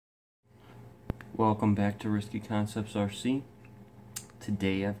Welcome back to Riskey Concepts RC.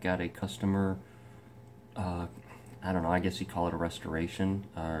 Today I've got a customer, I don't know, I guess you call it a restoration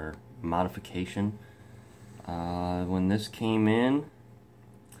or modification. When this came in,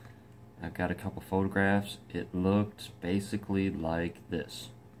 I've got a couple photographs. It looked basically like this.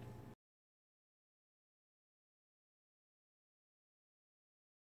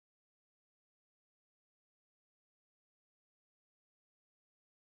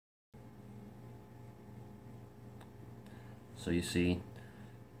 So you see,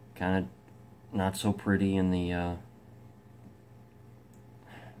 kind of not so pretty in the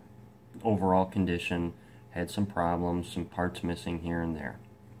overall condition. Had some problems, some parts missing here and there.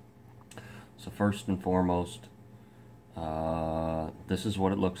 So first and foremost, this is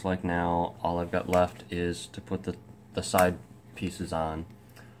what it looks like now. All I've got left is to put the side pieces on.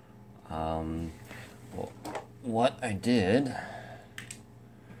 Well, what I did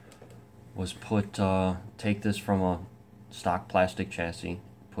was take this from a stock plastic chassis,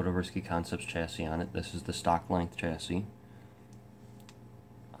 put a Riskey Concepts chassis on it. This is the stock length chassis.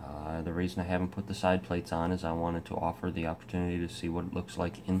 The reason I haven't put the side plates on is I wanted to offer the opportunity to see what it looks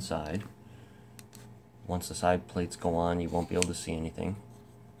like inside. Once the side plates go on, you won't be able to see anything.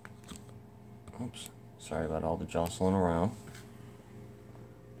 Oops, sorry about all the jostling around.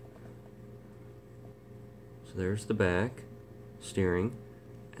 So there's the back steering,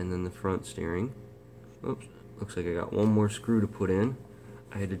 and then the front steering. Oops, looks like I got one more screw to put in.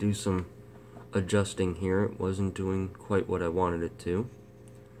 I had to do some adjusting here. It wasn't doing quite what I wanted it to.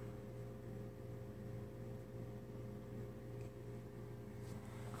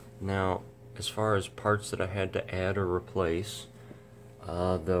 Now, as far as parts that I had to add or replace,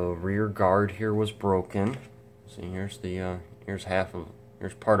 the rear guard here was broken. See, here's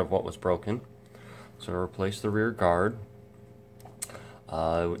part of what was broken. So I replaced the rear guard.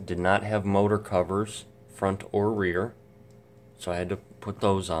 Did not have motor covers, front or rear, so I had to put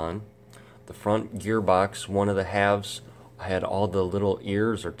those on. The front gearbox, one of the halves, I had all the little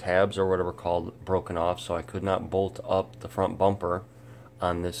ears or tabs or whatever called broken off, so I could not bolt up the front bumper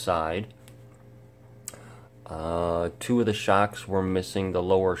on this side. Two of the shocks were missing the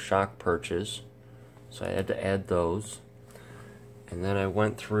lower shock perches, so I had to add those. And then I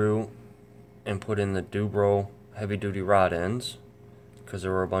went through and put in the Dubro heavy-duty rod ends, because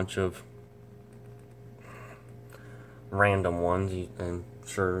there were a bunch of random ones. I'm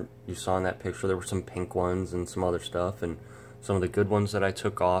sure you saw in that picture there were some pink ones and some other stuff, and some of the good ones that I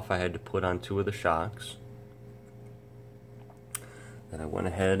took off I had to put on two of the shocks. Then I went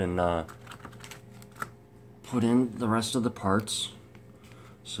ahead and put in the rest of the parts.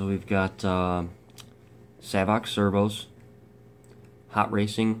 So we've got Savox servos, hot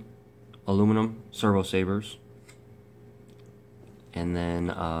racing aluminum servo sabers, and then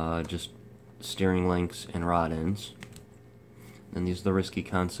just steering links and rod ends. And these are the Riskey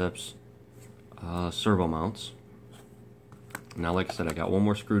Concepts servo mounts. Now, like I said, I got one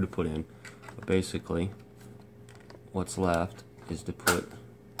more screw to put in, but basically what's left is to put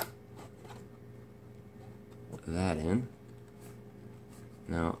that in.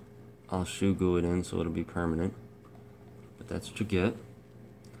 Now, I'll shoe glue it in so it'll be permanent, but that's what you get.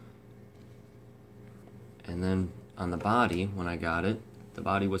 And then on the body, when I got it, the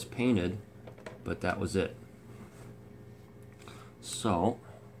body was painted, but that was it. So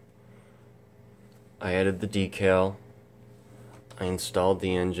I added the decal, I installed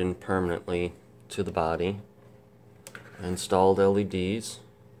the engine permanently to the body, I installed LEDs,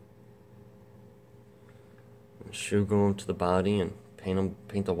 shoe glue them to the body and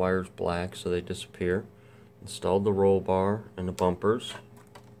paint the wires black so they disappear. Installed the roll bar and the bumpers.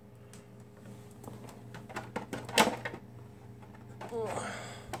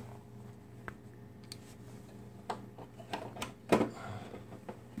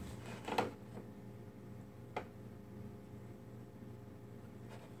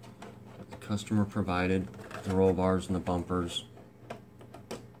 Customer provided the roll bars and the bumpers,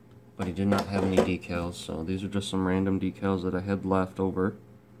 but he did not have any decals, so these are just some random decals that I had left over.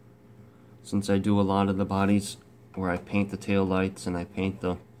 Since I do a lot of the bodies where I paint the tail lights and I paint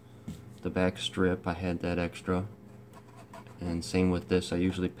the back strip, I had that extra. And same with this, I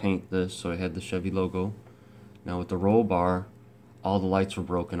usually paint this, so I had the Chevy logo. Now with the roll bar, all the lights were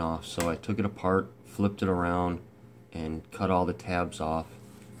broken off, so I took it apart, flipped it around, and cut all the tabs off.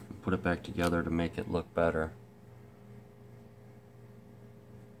 Put it back together to make it look better.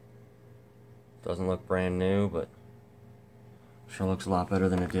 Doesn't look brand new, but sure looks a lot better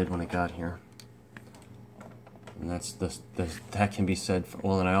than it did when it got here. And that can be said for,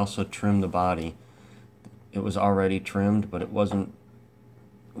 well, and I also trimmed the body. It was already trimmed, but it wasn't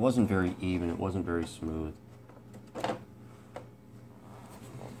wasn't very even, it wasn't very smooth.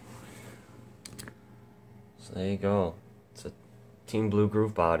 So there you go. It's a Team Blue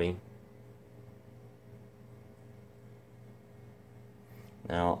Groove body.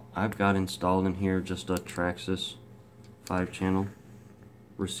 Now I've got installed in here just a Traxxas 5-channel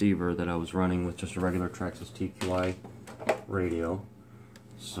receiver that I was running with just a regular Traxxas TQI radio.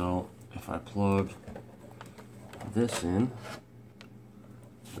 So if I plug this in,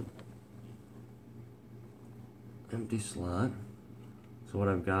 empty slot. So what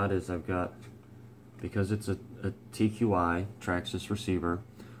I've got is because it's a TQI Traxxas receiver,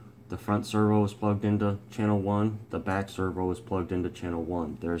 the front servo is plugged into channel 1, the back servo is plugged into channel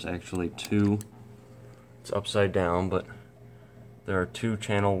 1. There's actually two, it's upside down, but there are two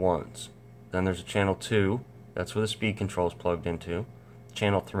channel 1s. Then there's a channel 2, that's where the speed control is plugged into.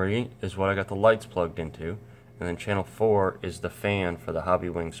 Channel 3 is what I got the lights plugged into. And then channel 4 is the fan for the Hobby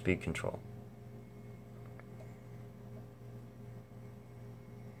Wing speed control.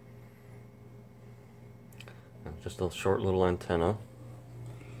 Just a short little antenna.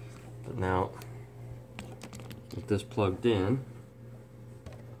 But now, with this plugged in,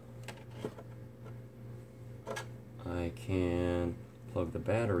 I can plug the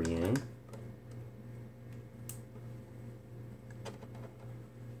battery in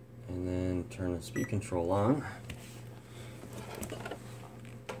and then turn the speed control on.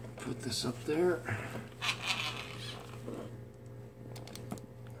 Put this up there.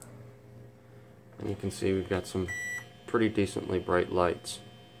 And you can see we've got some pretty decently bright lights,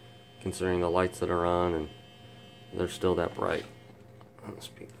 considering the lights that are on, and they're still that bright.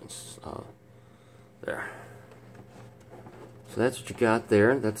 There. So that's what you got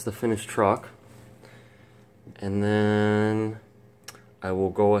there. That's the finished truck. And then I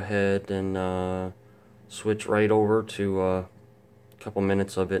will go ahead and switch right over to a couple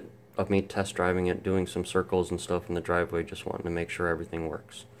minutes of me test driving it, doing some circles and stuff in the driveway, just wanting to make sure everything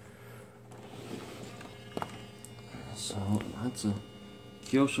works. So that's a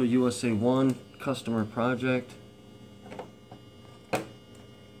Kyosho USA-1 customer project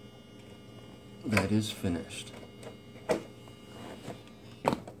that is finished.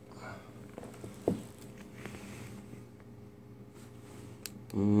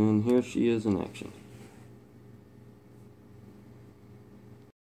 And here she is in action.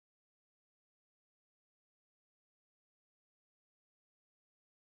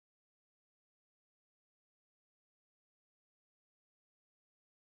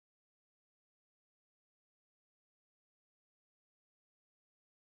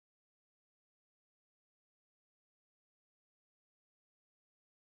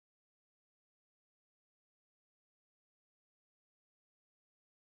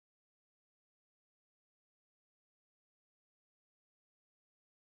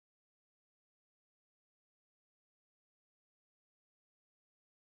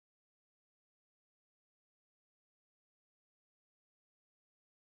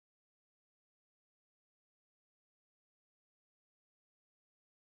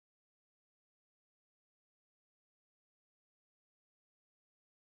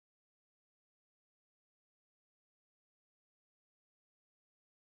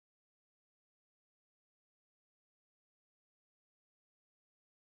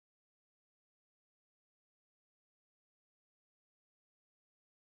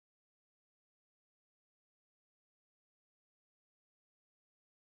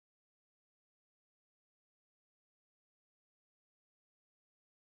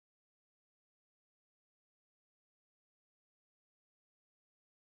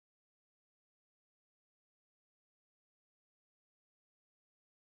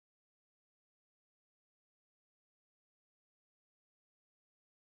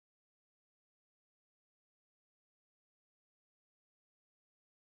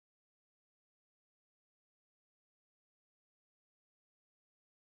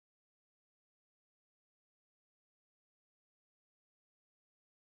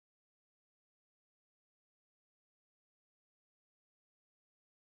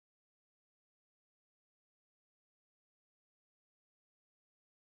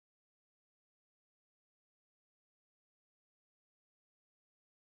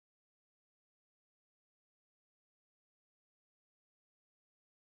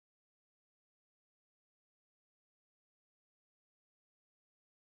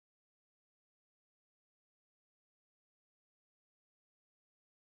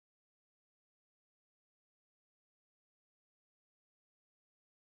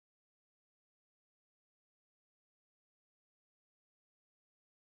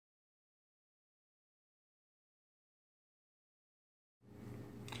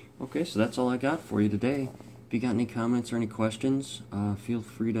 Okay, so that's all I got for you today. If you got any comments or any questions, feel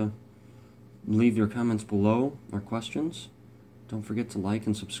free to leave your comments below or questions. Don't forget to like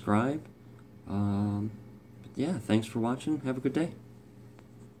and subscribe. But yeah, thanks for watching. Have a good day.